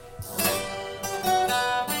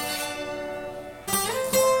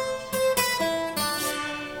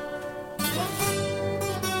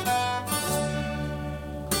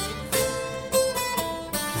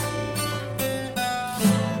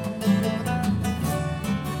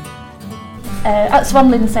So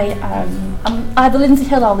I'm Lyndsey. I'm either Lyndsey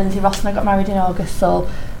Hill or Lyndsey Rosson. I got married in August, so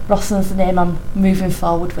Rosson's the name I'm moving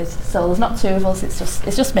forward with. So there's not two of us, it's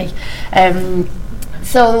just me.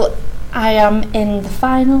 So I am in the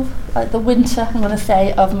final, the winter, I'm going to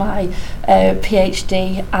say, of my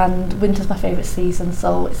PhD, and winter's my favourite season,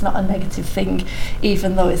 so it's not a negative thing,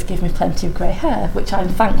 even though it's given me plenty of grey hair, which I'm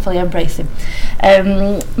thankfully embracing.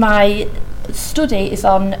 My study is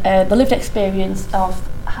on the lived experience of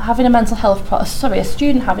having a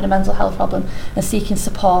student having a mental health problem and seeking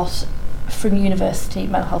support from university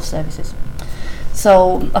mental health services.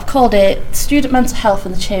 So I've called it Student Mental Health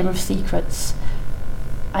and the Chamber of Secrets.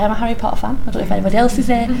 I am a Harry Potter fan, I don't know if anybody else is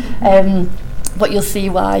here, but you'll see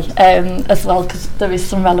why as well, because there is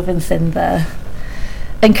some relevance in there.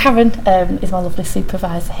 And Karen is my lovely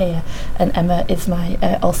supervisor here, and Emma is my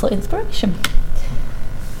also inspiration.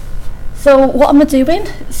 So what am I doing?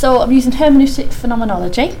 So I'm using hermeneutic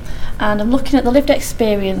phenomenology, and I'm looking at the lived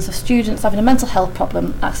experience of students having a mental health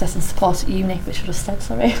problem accessing support at uni, which I just said,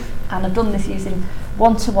 sorry. And I've done this using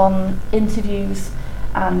one-to-one interviews,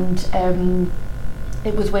 and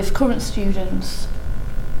it was with current students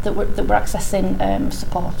that were accessing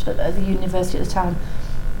support at the university at the time.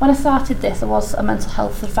 When I started this, I was a mental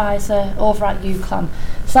health advisor over at UCLan,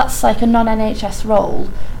 so that's like a non-NHS role.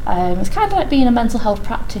 It's kind of like being a mental health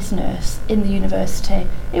practice nurse in the university.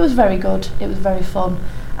 It was very good, it was very fun,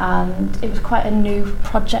 and it was quite a new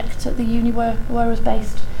project at the uni where I was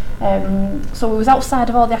based. So it was outside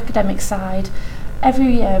of all the academic side.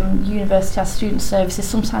 Every university has student services.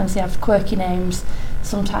 Sometimes they have quirky names,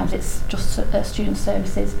 sometimes it's just student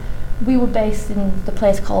services. We were based in the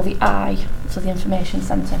place called the I, so the Information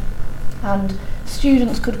Centre, and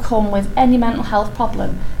students could come with any mental health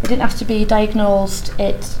problem. It didn't have to be diagnosed,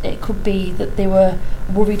 it could be that they were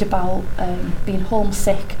worried about being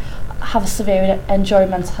homesick, have a severe enduring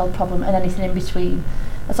mental health problem, and anything in between.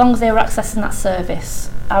 As long as they were accessing that service,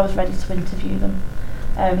 I was ready to interview them.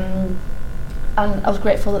 And I was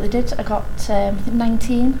grateful that they did. I got I think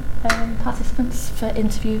 19 participants for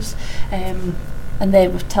interviews, and they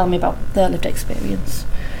would tell me about their lived experience.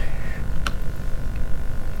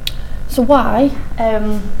 So why?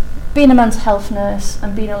 Being a mental health nurse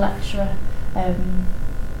and being a lecturer,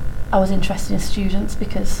 I was interested in students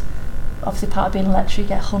because obviously part of being a lecturer you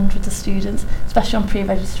get hundreds of students, especially on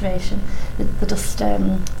pre-registration. There's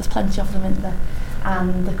plenty of them in there,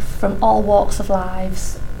 and they're from all walks of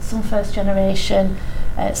lives, some first generation,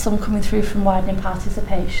 some coming through from widening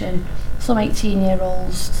participation, some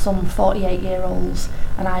 18-year-olds, some 48-year-olds,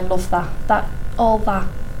 and I love that. I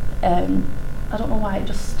don't know why,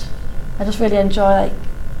 I just really enjoy,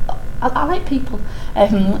 I like people,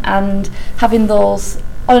 and having those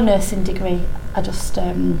on a nursing degree, I just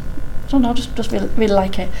really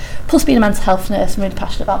like it. Plus being a mental health nurse, I'm really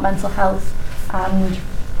passionate about mental health, and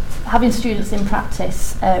having students in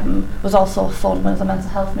practice was also fun when I was a mental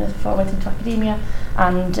health nurse before I went into academia,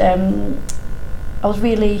 and I was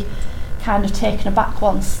really kind of taken aback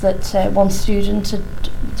once that one student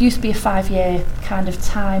used to be a 5-year kind of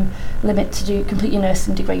time limit to complete your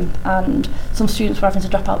nursing degree, and some students were having to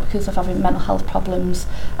drop out because of having mental health problems,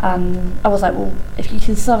 and I was like, well, if you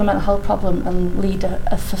can still have a mental health problem and lead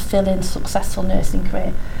a fulfilling, successful nursing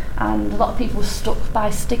career. And a lot of people were stuck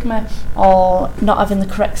by stigma or not having the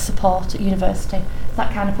correct support at university.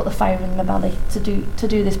 That kind of put the fire in my belly to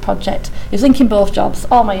do this project. It was linking both jobs,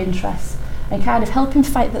 all my interests, and kind of helping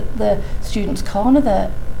fight the students' corner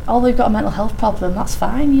that although you've got a mental health problem, that's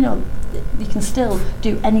fine, you know, you can still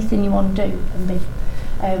do anything you want to do and be.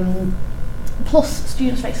 Plus,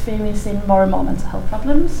 students are experiencing more and more mental health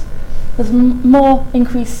problems. There's more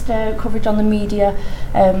increased coverage on the media,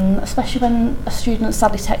 especially when a student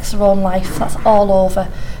sadly takes their own life. That's all over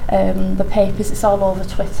the papers, it's all over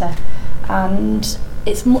Twitter, and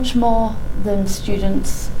it's much more than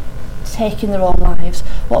students taking their own lives.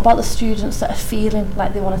 What about the students that are feeling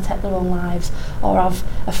like they want to take their own lives, or have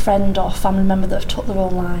a friend or family member that have took their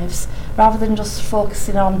own lives? Rather than just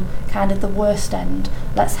focusing on kind of the worst end,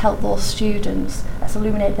 let's help those students, let's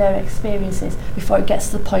illuminate their experiences before it gets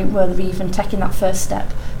to the point where they're even taking that first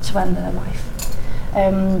step to end their life.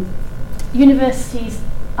 Universities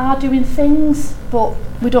are doing things, but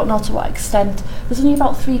we don't know to what extent. There's only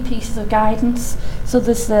about 3 pieces of guidance. So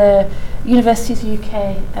there's the Universities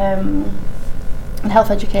UK and Health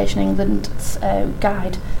Education England's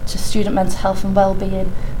guide to student mental health and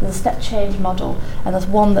wellbeing. There's a step change model, and there's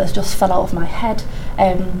one that's just fell out of my head,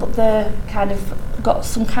 but they're kind of got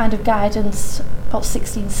some kind of guidance, about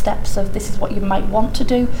 16 steps of this is what you might want to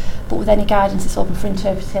do, but with any guidance it's open for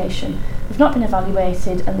interpretation. They've not been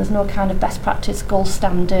evaluated, and there's no kind of best practice gold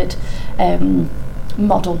standard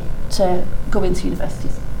model to go into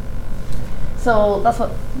universities. So that's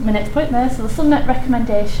what my next point there. So there's some net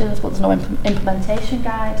recommendations, but there's no implementation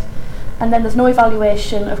guide. And then there's no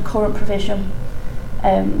evaluation of current provision,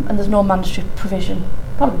 and there's no mandatory provision,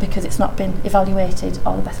 probably because it's not been evaluated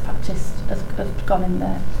or the best practice has gone in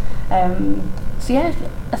there. So yeah,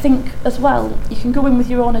 I think as well, you can go in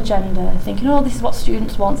with your own agenda, thinking, oh, this is what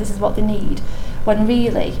students want, this is what they need, when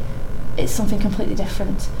really it's something completely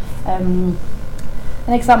different. An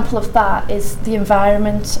example of that is the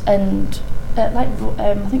environment, and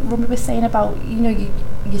I think Rummy was saying about, you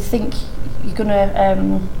think you're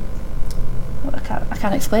gonna, I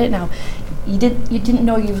can't explain it now. You didn't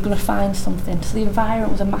know you were going to find something. So the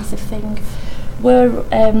environment was a massive thing. Where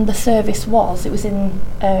the service was, it was in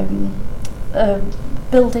a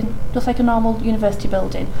building, just like a normal university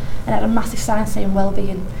building, and it had a massive sign saying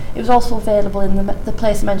wellbeing. It was also available in the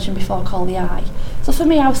place I mentioned before called the Eye. So for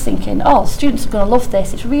me, I was thinking, oh, students are going to love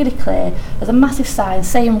this. It's really clear. There's a massive sign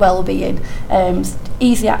saying wellbeing,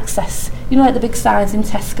 easy access. Like the big signs in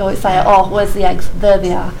Tesco, it's like, oh, where's the eggs? There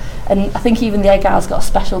they are. And I think even the egg house got a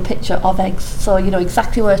special picture of eggs, so you know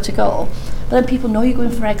exactly where to go. But then people know you're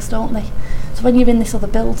going for eggs, don't they? So when you're in this other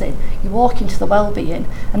building, you walk into the wellbeing,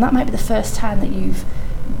 and that might be the first time that you've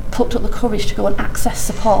put up the courage to go and access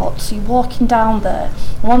support. So you're walking down there,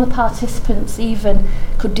 and one of the participants even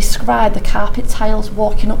could describe the carpet tiles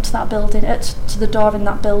walking up to that building, to the door in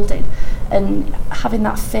that building, and having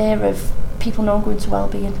that fear of people not going to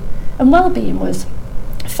wellbeing. And wellbeing was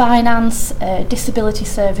finance, disability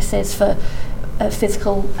services for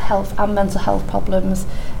physical health and mental health problems,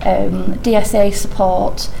 DSA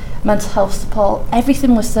support, mental health support,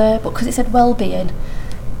 everything was there, but because it said wellbeing,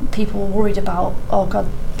 people were worried about, oh God,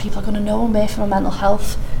 people are going to know me for my mental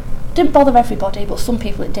health. Didn't bother everybody, but some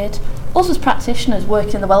people it did. Us as practitioners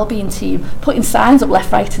working in the wellbeing team, putting signs up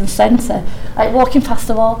left, right and centre, like walking past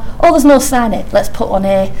the wall, oh there's no sign here, let's put one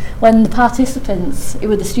here. When the participants, who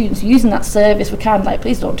were the students using that service, were kind of like,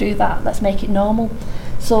 please don't do that, let's make it normal.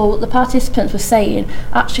 So the participants were saying,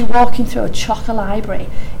 actually walking through a chocker library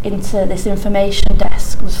into this information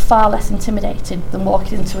desk was far less intimidating than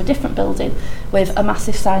walking into a different building with a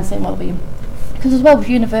massive sign saying wellbeing. Because as well with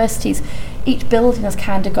universities, each building has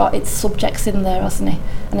kind of got its subjects in there, hasn't it?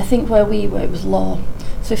 And I think where we were, it was law.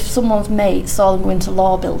 So if someone's mate saw them going to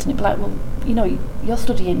law building, it'd be like, well, you're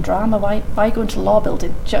studying drama, why are you going to law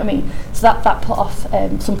building? Do you know what I mean? So that put off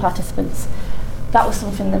some participants. That was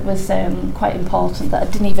something that was quite important that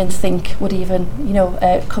I didn't even think would even,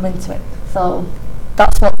 come into it. So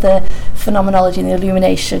that's what the phenomenology and the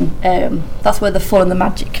illumination, that's where the fun and the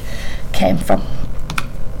magic came from.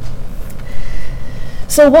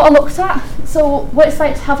 So what I looked at, so what it's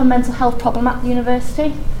like to have a mental health problem at the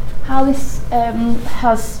university, how this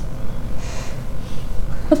has,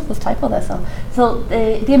 there's a typo there, so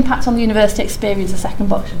the impact on the university experience, the second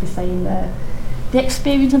box should be saying there, the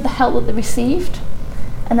experience of the help that they received,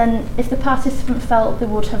 and then if the participant felt they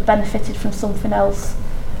would have benefited from something else,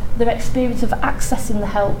 their experience of accessing the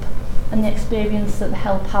help and the experience that the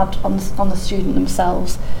help had on the student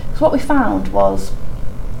themselves. Because what we found was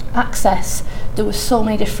access, there were so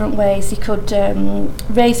many different ways. You could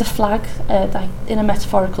raise a flag like in a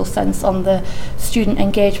metaphorical sense on the student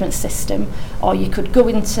engagement system, or you could go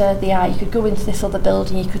into the Eye, you could go into this other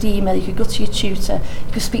building, you could email, you could go to your tutor,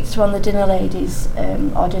 you could speak to one of the dinner ladies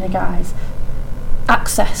or dinner guys.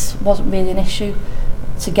 Access wasn't really an issue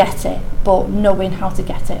to get it, but knowing how to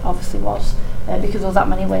get it obviously was, because there was that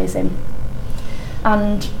many ways in.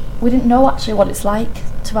 And we didn't know actually what it's like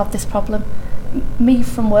to have this problem. Me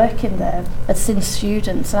from working there had seen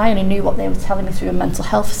students, and I only knew what they were telling me through a mental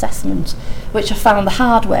health assessment, which I found the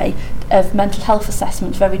hard way of mental health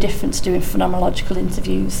assessment very different to doing phenomenological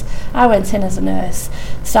interviews. I went in as a nurse,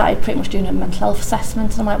 started pretty much doing a mental health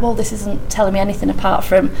assessment, and I'm like, well, this isn't telling me anything apart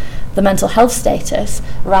from the mental health status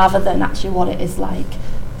rather than actually what it is like.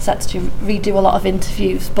 So I had to redo a lot of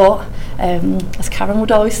interviews, but as Karen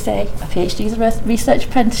would always say, a PhD is a research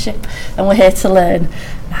apprenticeship and we're here to learn.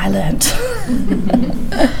 And I learned.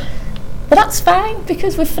 But that's fine,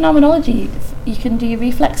 because with phenomenology you can do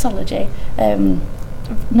reflexology.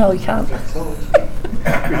 No, you can't.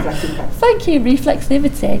 Thank you,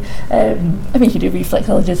 reflexivity. I mean, you can do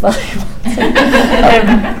reflexology as well.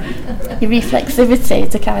 Your reflexivity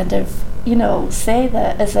to kind of, say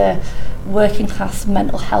that as a working class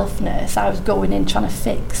mental health nurse, I was going in trying to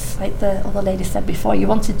fix, like the other lady said before, you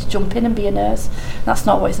wanted to jump in and be a nurse. That's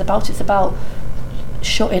not what it's about. It's about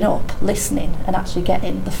shutting up, listening, and actually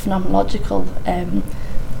getting the phenomenological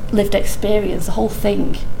lived experience, the whole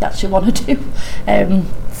thing you actually want to do.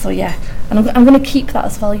 So yeah, and I'm going to keep that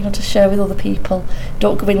as well, to share with other people.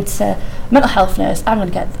 Don't go into mental health nurse, I'm going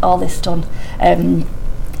to get all this done. I'm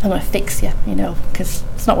going to fix you, because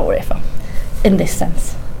it's not what we're here for, in this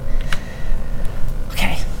sense.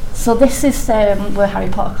 Okay, so this is where Harry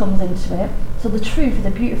Potter comes into it. So the truth is a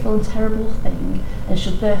beautiful and terrible thing, and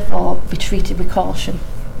should therefore be treated with caution.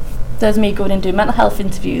 There's me going and doing mental health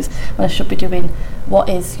interviews when I should be doing what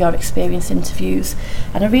is your experience interviews.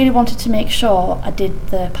 And I really wanted to make sure I did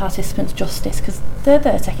the participants justice, because they're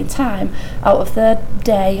there taking time out of their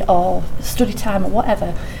day or study time or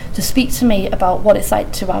whatever to speak to me about what it's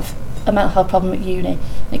like to have a mental health problem at uni.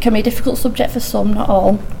 It can be a difficult subject for some, not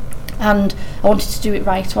all, and I wanted to do it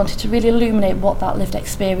right. I wanted to really illuminate what that lived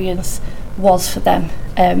experience was for them,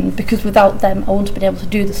 because without them I wouldn't have been able to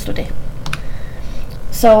do the study.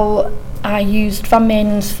 So I used Van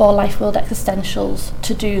Maenen's 4 life world existentials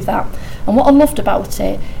to do that. And what I loved about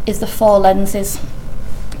it is the 4 lenses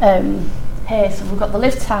here. So we've got the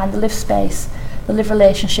lived time, the lived space, the lived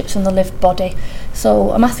relationships and the lived body.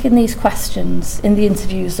 So I'm asking these questions in the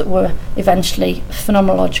interviews that were eventually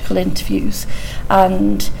phenomenological interviews,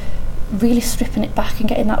 and really stripping it back and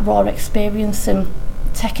getting that raw experience and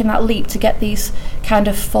taking that leap to get these kind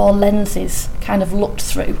of 4 lenses kind of looked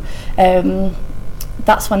through.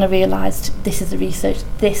 That's when I realised this is the research,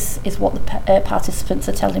 this is what the participants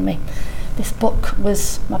are telling me. This book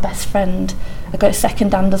was my best friend. I got it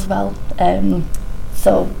second hand as well,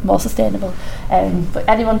 so more sustainable. But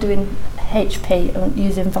anyone doing HP and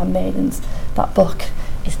using Van Maenen's, that book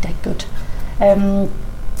is dead good.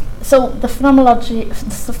 So the phenomenology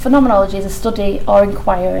is a study or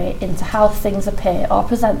inquiry into how things appear or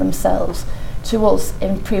present themselves to us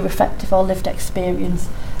in pre-reflective or lived experience.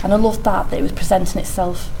 And I loved that it was presenting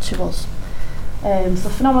itself to us. So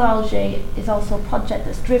phenomenology is also a project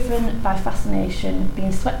that's driven by fascination,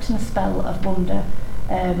 being swept in a spell of wonder,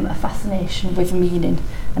 a fascination with meaning.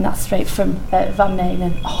 And that's straight from Van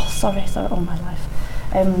Maenen. Sorry, oh my life.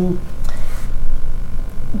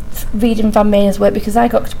 Reading Van Maenen's work, because I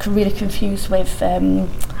got really confused with...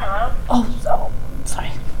 Hello?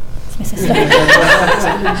 Sorry. It's my sister.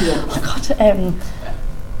 Oh God.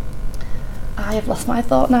 I have lost my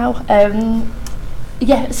thought now.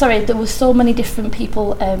 There were so many different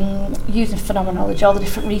people using phenomenology, all the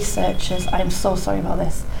different researchers. I am so sorry about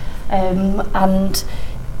this.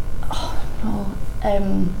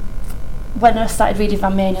 When I started reading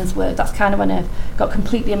Van Maenen's work, that's kind of when I got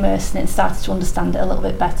completely immersed in it and started to understand it a little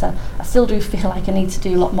bit better. I still do feel like I need to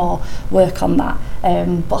do a lot more work on that,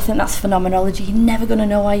 but I think that's phenomenology. You're never going to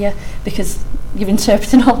know, are you? Because you're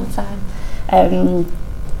interpreting all the time.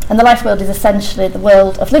 And the life world is essentially the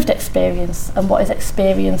world of lived experience and what is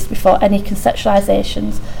experienced before any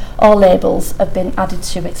conceptualisations or labels have been added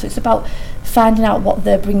to it. So it's about finding out what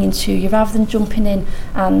they're bringing to you rather than jumping in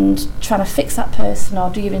and trying to fix that person or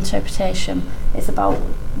do your interpretation. It's about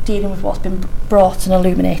dealing with what's been brought and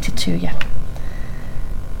illuminated to you.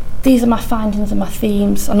 These are my findings and my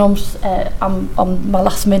themes. I know I'm on my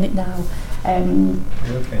last minute now.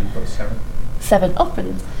 You're okay, you've got 7. 7, oh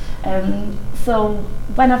brilliant. So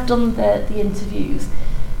when I've done the interviews,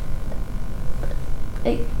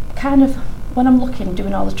 it kind of, when I'm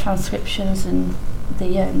doing all the transcriptions and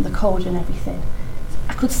the code and everything,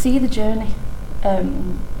 I could see the journey.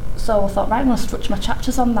 So I thought, right, I'm going to structure my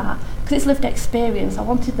chapters on that, because it's lived experience. I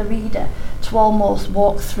wanted the reader to almost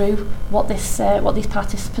walk through what these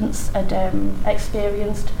participants had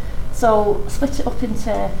experienced. So I split it up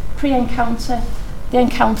into pre-encounter, the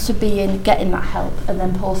encounter being getting that help, and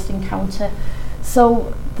then post-encounter.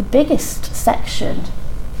 So the biggest section,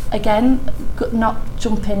 again, not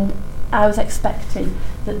jumping, I was expecting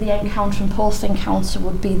that the encounter and post-encounter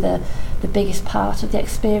would be the biggest part of the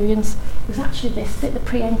experience. It was actually this bit, the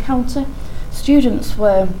pre-encounter. Students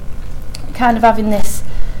were kind of having this,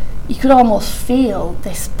 you could almost feel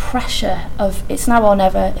this pressure of it's now or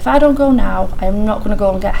never. If I don't go now, I'm not going to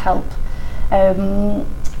go and get help.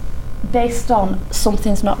 Based on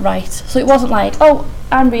something's not right. So it wasn't like, oh,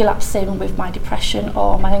 I'm relapsing with my depression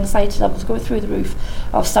or my anxiety levels going through the roof,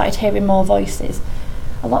 or I've started hearing more voices.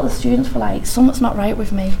 A lot of the students were like, something's not right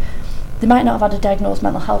with me. They might not have had a diagnosed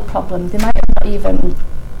mental health problem. They might have not even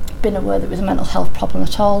been aware there was a mental health problem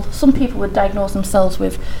at all. Some people would diagnose themselves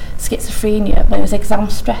with schizophrenia when it was exam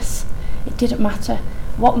stress. It didn't matter.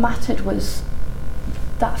 What mattered was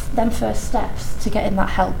them first steps to getting that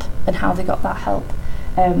help and how they got that help.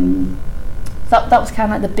 That was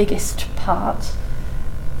kind of like the biggest part.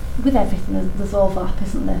 With everything, there's overlap,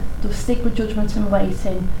 isn't there? There was stigma, judgment and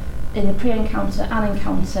waiting in the pre-encounter and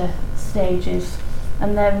encounter stages,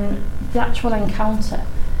 and then the actual encounter.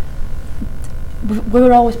 we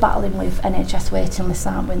were always battling with NHS waiting lists,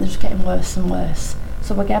 aren't we? And they're just getting worse and worse.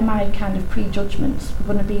 So again, my kind of prejudgments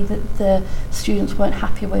were going to be that the students weren't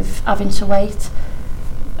happy with having to wait.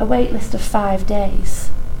 A wait list of 5 days.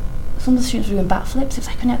 Some of the students were doing backflips. It was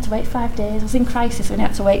like, when you had to wait 5 days. I was in crisis when you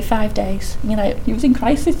had to wait 5 days. You know, you was in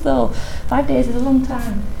crisis though. 5 days is a long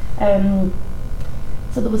time.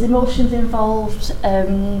 So there was emotions involved.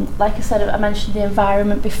 Like I said, I mentioned the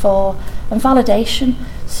environment before, and validation.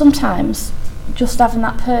 Sometimes just having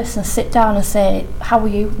that person sit down and say, how are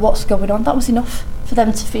you, what's going on, that was enough for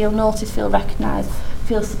them to feel noticed, feel recognised,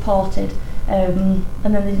 feel supported. And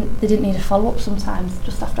then they didn't need a follow-up sometimes,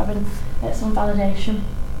 just after having some validation.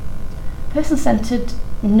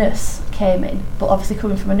 Person-centredness came in, but obviously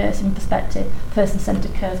coming from a nursing perspective,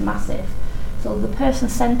 person-centred care is massive. So the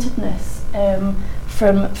person-centredness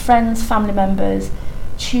from friends, family members,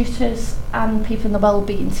 tutors and people in the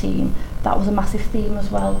wellbeing team, that was a massive theme as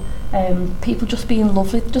well. People just being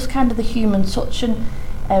lovely, just kind of the human touch,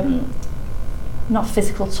 and not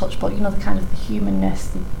physical touch, but you know, the kind of the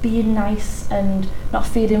humanness, being nice and not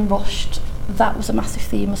feeling rushed, that was a massive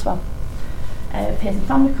theme as well. Peers and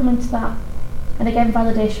family come into that, and again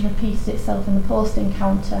validation repeated itself in the post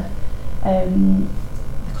encounter. The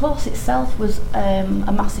course itself was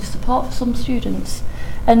a massive support for some students,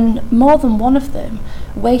 and more than one of them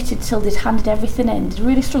waited till they'd handed everything in. They'd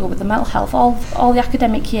really struggled with the mental health all the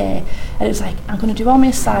academic year, and it was like, I'm going to do all my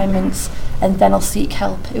assignments and then I'll seek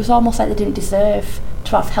help. It was almost like they didn't deserve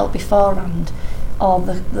to have help beforehand, or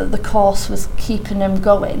the course was keeping them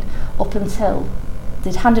going up until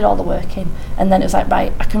they'd handed all the work in, and then it was like,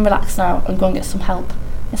 right, I can relax now and go and get some help.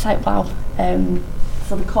 It's like, wow.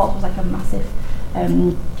 So the course was like a massive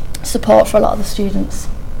support for a lot of the students.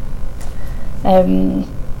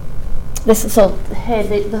 So here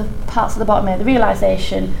the parts at the bottom here, the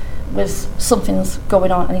realisation was something's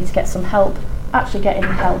going on, I need to get some help, actually getting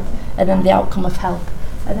help, and then the outcome of help.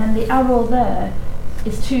 And then the arrow there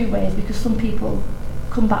is 2 ways, because some people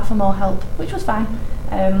come back for more help, which was fine.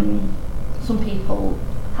 Some people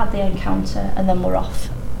had the encounter and then were off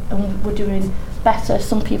and were doing better.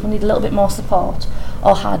 Some people need a little bit more support,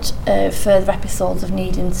 or had further episodes of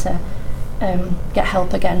needing to get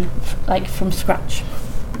help again, like from scratch.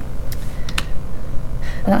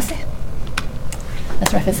 And that's it.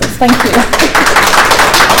 That's references. Thank you.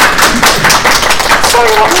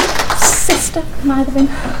 Sorry about my sister, neither been.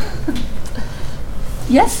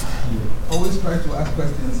 Yes? Always try to ask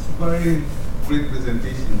questions. Very great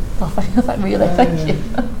presentation. Oh, thank you.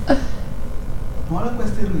 Another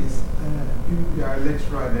question is, you are a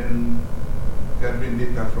lecturer and gathering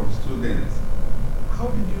data from students. How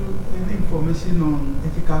did you get information on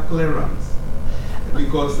ethical clearance?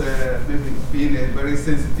 Because maybe being a very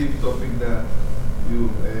sensitive topic that you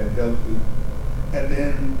dealt with. And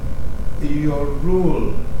then your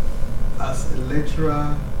role as a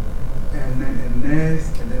lecturer and then a nurse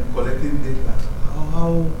and then collecting data.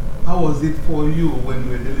 How was it for you when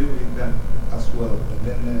you were dealing with that as well? And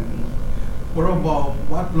then what about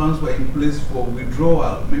what plans were in place for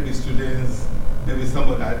withdrawal? Maybe students, maybe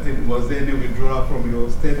somebody, I think, was there any withdrawal from your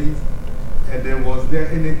studies? And then was there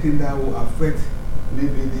anything that will affect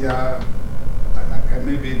maybe their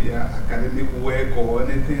academic work or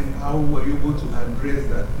anything? How were you able to address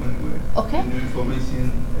that when you were new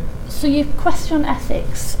information? So your question on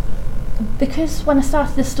ethics, because when I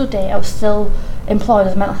started the study I was still employed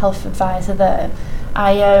as a mental health advisor there.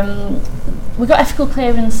 We got ethical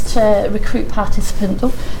clearance to recruit participants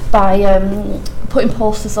by putting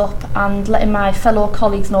posters up and letting my fellow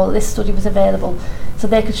colleagues know that this study was available, so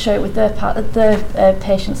they could share it with their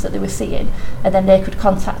patients that they were seeing, and then they could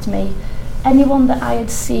contact me. Anyone that I had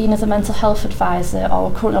seen as a mental health advisor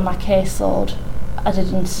or currently on my caseload, I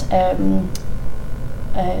didn't.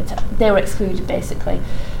 They were excluded basically.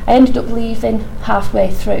 I ended up leaving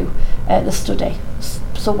halfway through the study.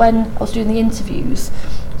 So when I was doing the interviews,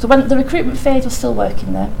 so when the recruitment phase was still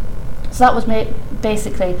working there, so that was me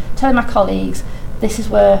basically telling my colleagues, this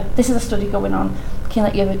is a study going on,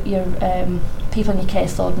 can you let your people in your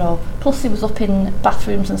caseload know. Plus it was up in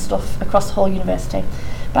bathrooms and stuff across the whole university.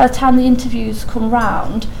 By the time the interviews come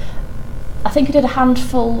round, I think I did a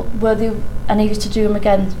handful where I needed to do them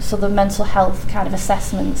again, so the mental health kind of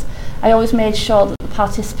assessments. I always made sure that the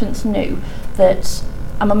participants knew that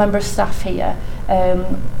I'm a member of staff here,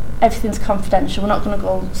 everything's confidential, we're not going to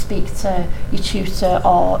go speak to your tutor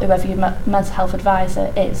or whoever your mental health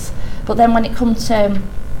advisor is. But then when it comes to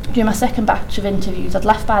doing my second batch of interviews, I'd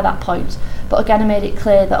left by that point, but again I made it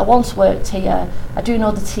clear that I once worked here, I do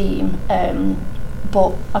know the team,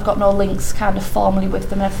 but I've got no links kind of formally with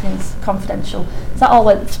them, everything's confidential. So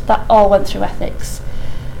that all went through ethics.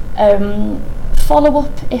 follow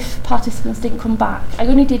up if participants didn't come back.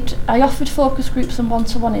 I offered focus groups and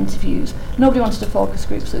one-to-one interviews. Nobody wanted a focus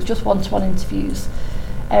group, so it was just one-to-one interviews.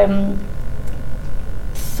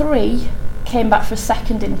 3 came back for a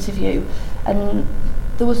second interview, and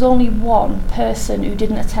there was only one person who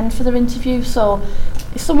didn't attend for their interview. So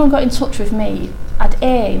if someone got in touch with me, I'd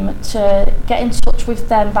aim to get in touch with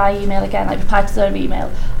them by email again, like reply to their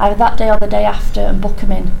email, either that day or the day after, and book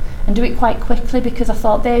them in, and do it quite quickly, because I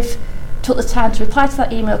thought they've took the time to reply to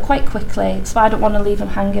that email quite quickly, so I don't want to leave them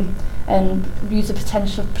hanging and use the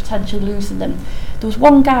potential of potentially losing them. There was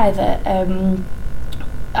one guy that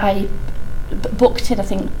I booked in, I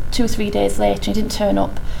think 2 or 3 days later, and he didn't turn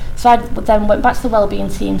up. So I then went back to the wellbeing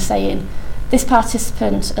team saying, this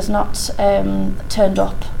participant has not turned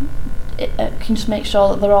up. Can you just make sure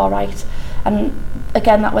that they're all right? And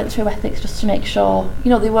again, that went through ethics just to make sure,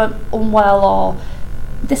 they weren't unwell, or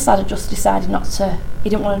this side had just decided not to, he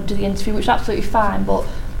didn't want to do the interview, which is absolutely fine, but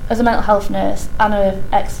as a mental health nurse and an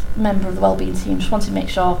ex-member of the wellbeing team, just wanted to make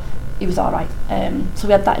sure he was all right. So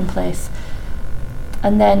we had that in place.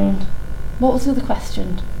 And then, what was the other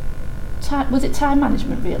question? Was it time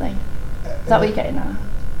management, really? Is that what you're getting at?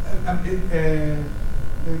 The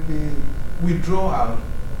withdrawal,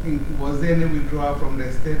 was there any withdrawal from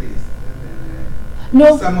the studies?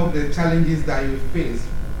 No. Some of the challenges that you faced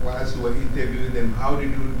whilst you were interviewing them, how did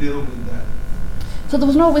you deal with that? So there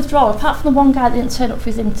was no withdrawal, apart from the one guy that didn't turn up for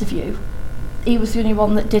his interview. He was the only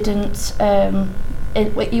one that didn't,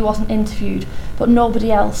 he wasn't interviewed, but nobody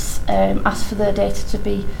else asked for their data to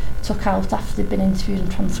be took out after they'd been interviewed and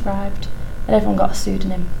transcribed, and everyone got a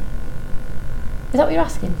pseudonym. Is that what you're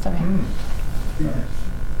asking? Sorry. Yeah.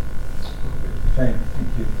 Thank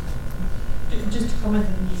you. Just to comment, I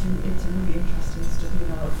think it's really interesting stuff,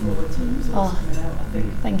 I look forward to the results coming out. I think,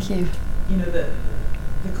 thank you.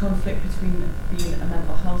 The conflict between being a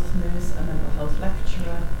mental health nurse, a mental health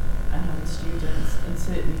lecturer, and having students, and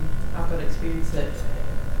certainly I've got experience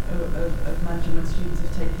of managing when students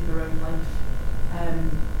have taken their own life,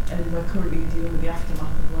 and we're currently dealing with the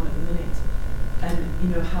aftermath of one at the minute, and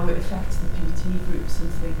how it affects the PT groups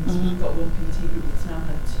and things. We've got one PT group that's now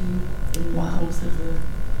had 2 in the course of the,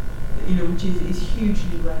 which is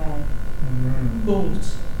hugely rare, but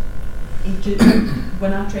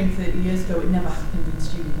when I trained 30 years ago, it never happened in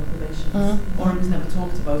student populations, or it was never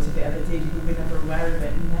talked about. If it ever did, we were never aware of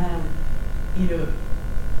it. And now,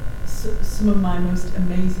 some of my most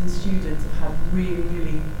amazing students have had really,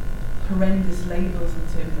 really horrendous labels in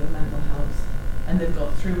terms of mental health, and they've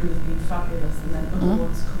got through and they've been fabulous, and then other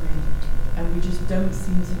ones come in, and we just don't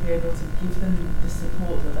seem to be able to give them the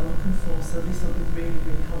support that they're looking for. So this will be really,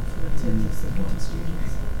 really helpful in terms of supporting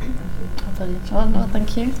students. Thank you.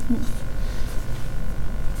 Thank you.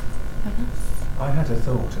 I had a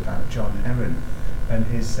thought about John Heron and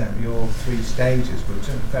his your 3 stages were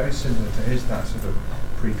very similar to his, that sort of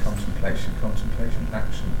pre-contemplation, contemplation,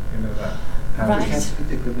 action, that how right. a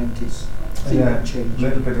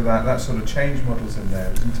little bit of that sort of change models in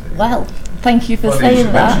there, isn't it? Well, thank you for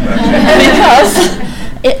saying that.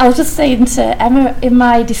 Because I was just saying to Emma in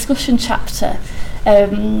my discussion chapter,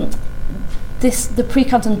 the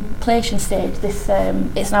pre-contemplation stage, it's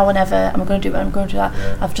now or never, I'm going to do that.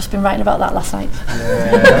 Yeah. I've just been writing about that last night.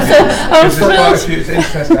 It's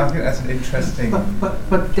interesting. I think that's an interesting...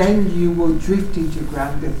 But then you will drift into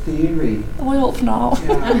grounded theory. Oh, I hope not. Yeah.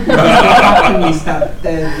 What happens is that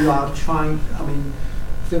then you are trying,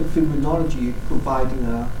 phenomenology providing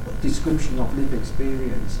a description of lived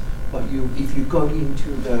experience, but if you go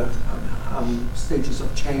into the stages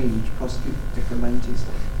of change, positive decrementis,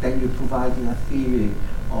 then you're providing a theory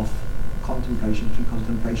of contemplation,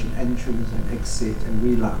 pre-contemplation, entrance and exit and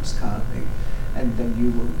relapse kind of thing, and then you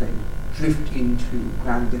will then drift into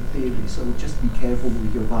grounded theory. So just be careful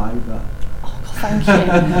with your viva. Oh, God, thank you.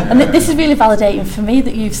 And this is really validating for me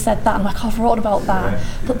that you've said that. I'm like, I've wrote about that. Yeah.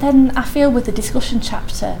 But then I feel with the discussion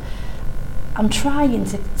chapter, I'm trying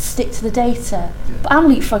to stick to the data, but I'm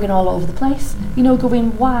leapfrogging all over the place.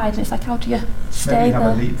 Going wide, and it's like, how do you stay Maybe there?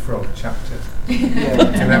 Have a leapfrog chapter.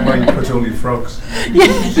 And then where you put all your frogs.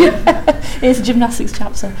 It's a gymnastics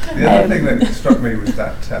chapter. The other thing that struck me was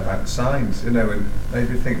that about signs, and made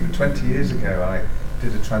me think that 20 years ago I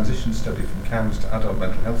did a transition study from CAMS to adult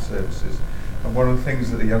mental health services, and one of the things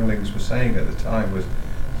that the younglings were saying at the time was,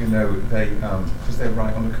 they, because they're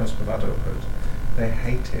right on the cusp of adulthood, they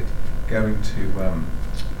hated going to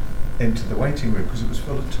into the waiting room because it was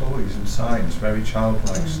full of toys and signs, very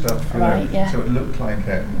childlike stuff. So it looked like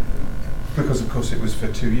because of course it was for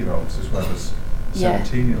 2-year-olds as well as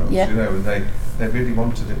 17-year-olds. And they really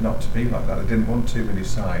wanted it not to be like that. They didn't want too many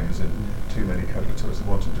signs and too many cuddly toys. They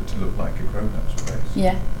wanted it to look like a grown-up's place.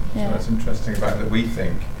 Yeah. Yeah. So that's interesting about that we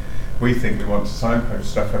think we want to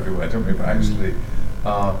signpost stuff everywhere, don't we? But actually,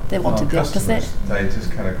 They wanted the customers, opposite. they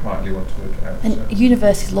just kind of quietly want to work it out. And so.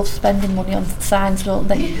 universities love spending money on signs, don't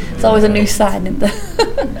they? There's always a new sign in there.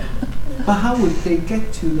 But how would they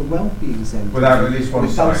get to the well-being centre? Without at least one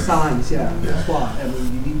Without sign. signs, yeah. That's what I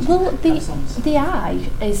mean. You need Well, to have some the eye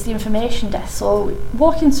is the information desk. So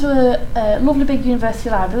walk into a lovely big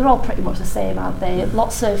university library, they're all pretty much the same, aren't they?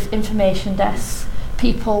 Lots of information desks,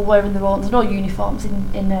 people wearing their own, there's no uniforms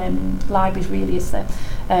in libraries really, is there?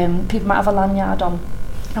 People might have a lanyard on.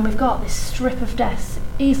 And we've got this strip of desks,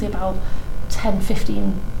 easily about 10,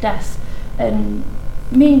 15 desks. And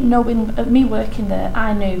me working there,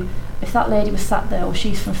 I knew if that lady was sat there, or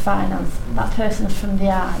she's from finance, that person's from the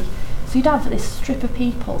eye. So you'd have this strip of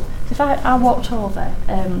people. So if I walked over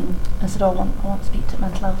and said, I want to speak to the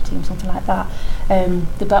mental health team, something like that, they'd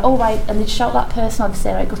be like, oh right, and they'd shout that person, or they'd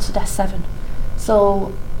say, right, go to desk 7.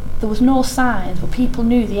 So there was no signs, but people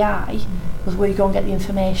knew the eye was where you go and get the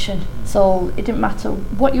information. So it didn't matter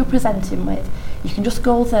what you were presenting with, you can just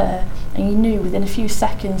go there, and you knew within a few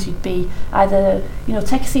seconds you'd be either,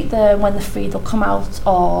 take a seat there, and when they're free they'll come out,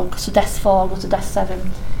 or go to desk 4, go to desk 7,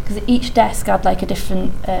 because each desk had like a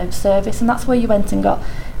different service, and that's where you went and got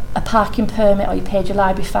a parking permit, or you paid your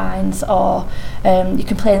library fines, or you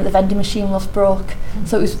complained that the vending machine was broke.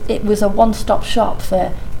 So it was a one-stop shop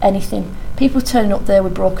for anything. People turning up there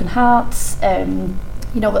with broken hearts,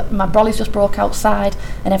 my brolly's just broke outside,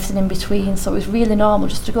 and everything in between. So it was really normal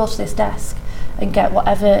just to go to this desk and get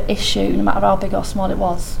whatever issue, no matter how big or small it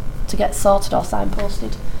was, to get sorted or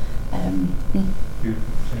signposted.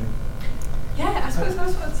 Yeah, I suppose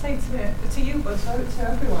that's what I'd say to you, but to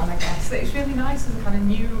everyone, I guess, that it's really nice as a kind of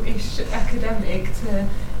new-ish academic to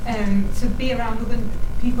be around other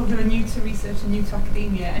people who are new to research and new to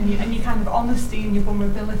academia, and your kind of honesty and your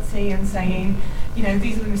vulnerability, and saying,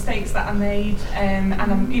 these are the mistakes that I made, and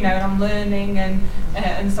I'm learning, and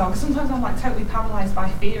so on. 'Cause sometimes I'm like totally paralysed by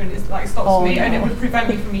fear, and it's like stops me, and it would prevent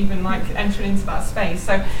me from even like entering into that space.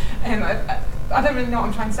 So I don't really know what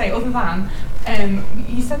I'm trying to say, other than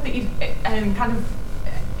you said that you kind of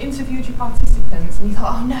interviewed your participants, and you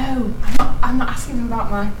thought, oh no, I'm not asking them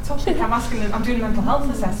about my topic, I'm doing a mental health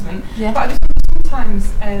assessment. Yeah. But I just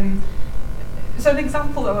sometimes, so an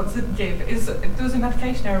example that I want to give is, there was a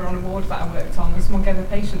medication error on a ward that I worked on, and someone gave a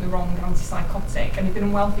patient the wrong antipsychotic, and he'd been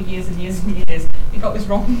unwell for years and years and years. He got this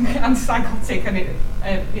wrong antipsychotic, and it,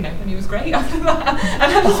 and he was great after that. And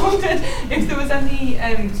I just wondered if there was any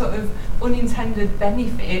sort of unintended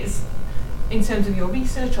benefits in terms of your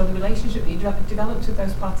research or the relationship that you developed with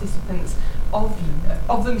those participants of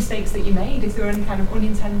the mistakes that you made, if there were any kind of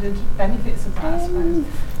unintended benefits of that, I suppose.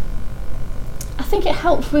 I think it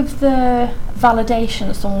helped with the validation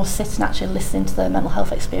that someone was sitting actually listening to their mental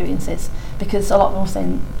health experiences, because a lot of them were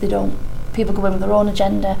saying people go in with their own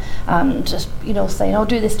agenda and just, saying, oh,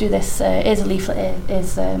 do this, here's a leaflet,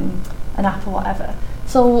 here's an app or whatever.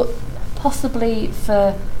 So possibly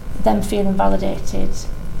for them feeling validated,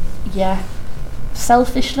 yeah.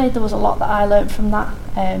 Selfishly, there was a lot that I learnt from that.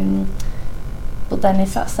 But then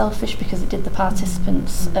is that selfish because it did the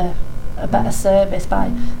participants a better service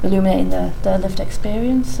by illuminating their lived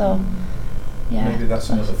experience? So, yeah. Maybe that's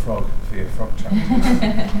another frog for your frog chat.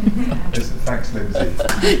 Thanks, Lyndsey.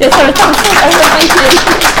 Yes, sorry, thank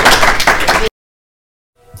you.